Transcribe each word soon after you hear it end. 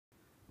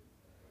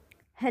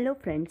Hello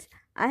friends,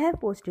 I have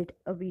posted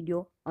a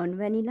video on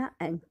vanilla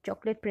and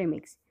chocolate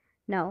premix.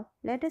 Now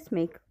let us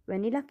make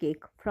vanilla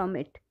cake from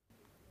it.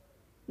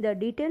 The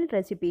detailed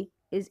recipe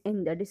is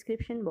in the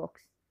description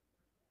box.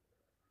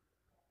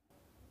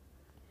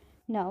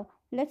 Now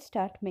let's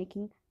start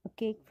making a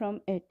cake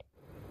from it.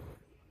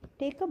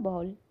 Take a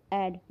bowl,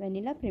 add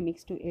vanilla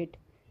premix to it,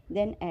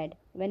 then add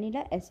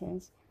vanilla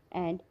essence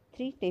and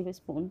 3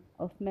 tablespoons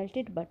of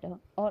melted butter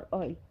or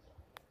oil.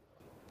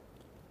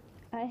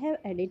 I have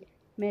added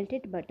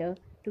melted butter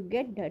to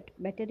get that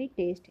buttery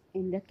taste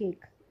in the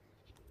cake.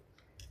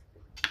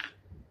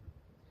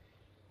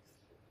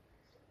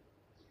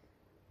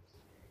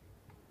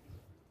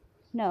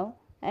 Now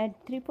add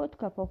 3/4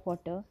 cup of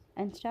water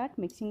and start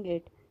mixing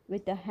it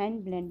with a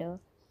hand blender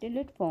till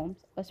it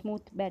forms a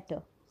smooth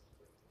batter.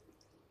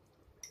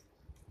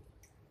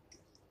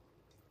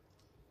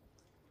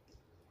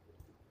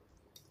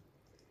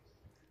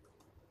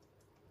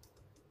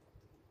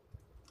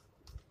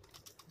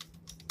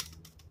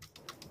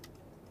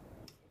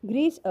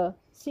 Grease a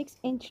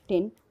 6-inch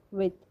tin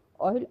with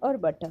oil or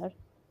butter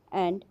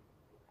and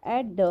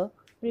add the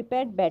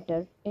prepared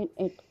batter in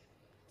it.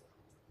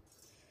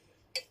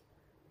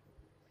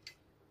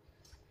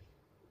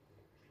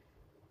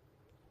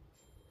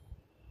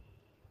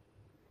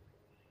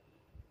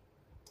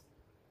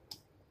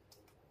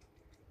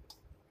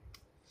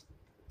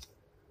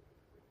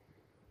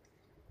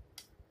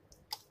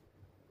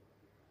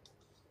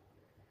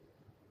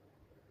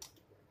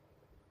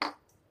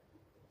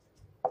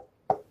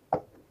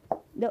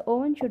 The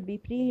oven should be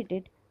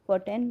preheated for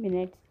 10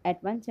 minutes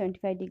at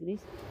 175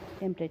 degrees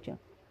temperature.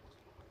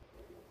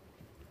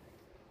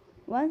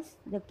 Once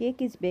the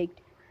cake is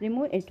baked,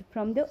 remove it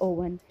from the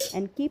oven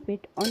and keep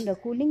it on the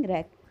cooling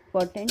rack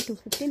for 10 to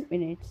 15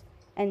 minutes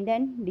and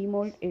then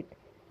demould it.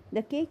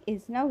 The cake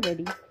is now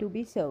ready to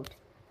be served.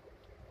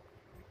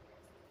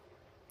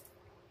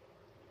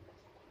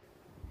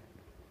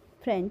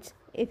 Friends,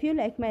 if you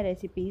like my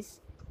recipes,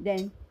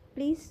 then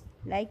please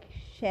like,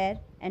 share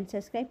and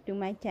subscribe to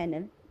my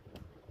channel.